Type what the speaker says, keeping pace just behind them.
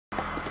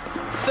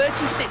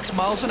36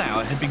 miles an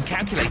hour had been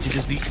calculated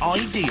as the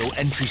ideal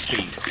entry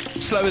speed.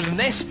 Slower than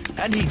this,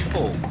 and he'd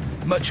fall.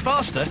 Much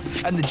faster,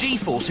 and the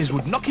G-forces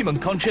would knock him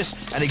unconscious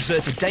and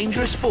exert a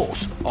dangerous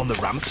force on the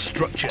ramp's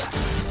structure.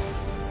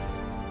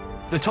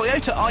 The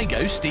Toyota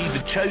Aygo Steve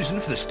had chosen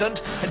for the stunt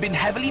had been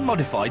heavily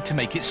modified to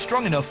make it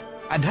strong enough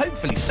and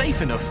hopefully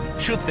safe enough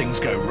should things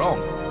go wrong.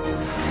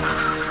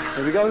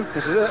 Here we go,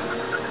 this is it.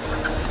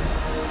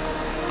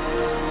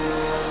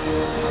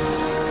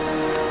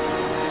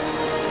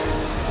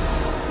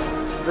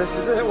 This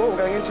is it. Whoa, we're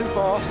going in too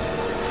fast.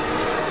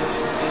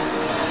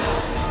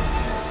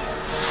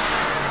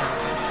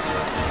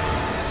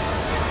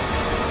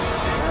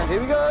 And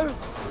here we go.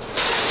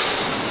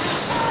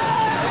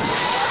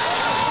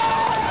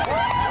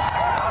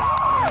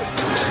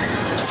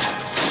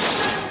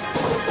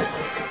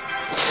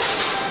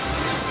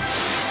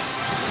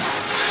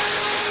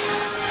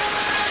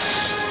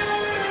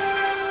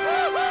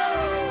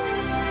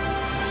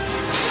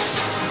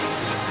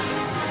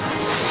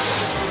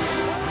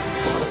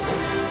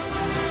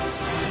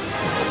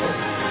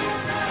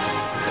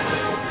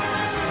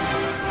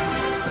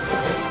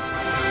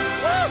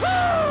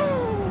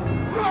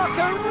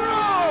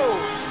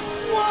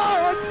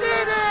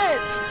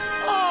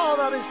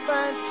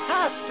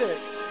 Fantastic!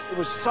 It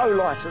was so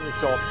light at the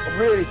top. I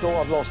really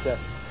thought I'd lost it.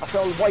 I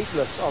felt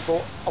weightless. I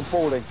thought, I'm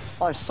falling.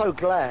 I'm so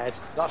glad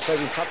that I stayed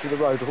in touch with the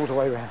road all the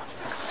way around.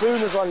 As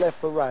soon as I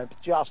left the ramp,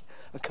 just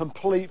a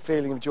complete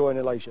feeling of joy and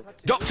elation.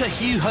 Dr.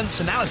 Hugh Hunt's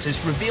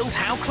analysis revealed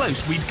how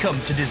close we'd come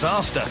to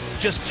disaster.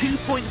 Just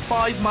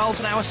 2.5 miles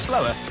an hour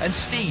slower and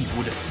Steve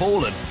would have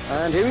fallen.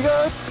 And here we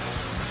go.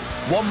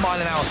 1 mile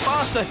an hour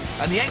faster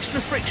and the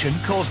extra friction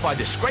caused by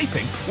the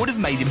scraping would have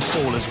made him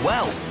fall as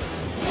well.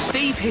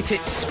 Steve hit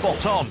it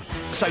spot on,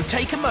 so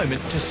take a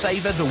moment to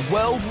savour the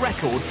world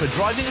record for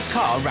driving a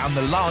car around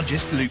the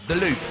largest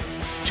loop-the-loop.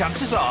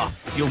 Chances are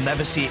you'll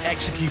never see it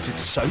executed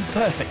so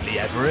perfectly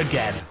ever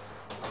again.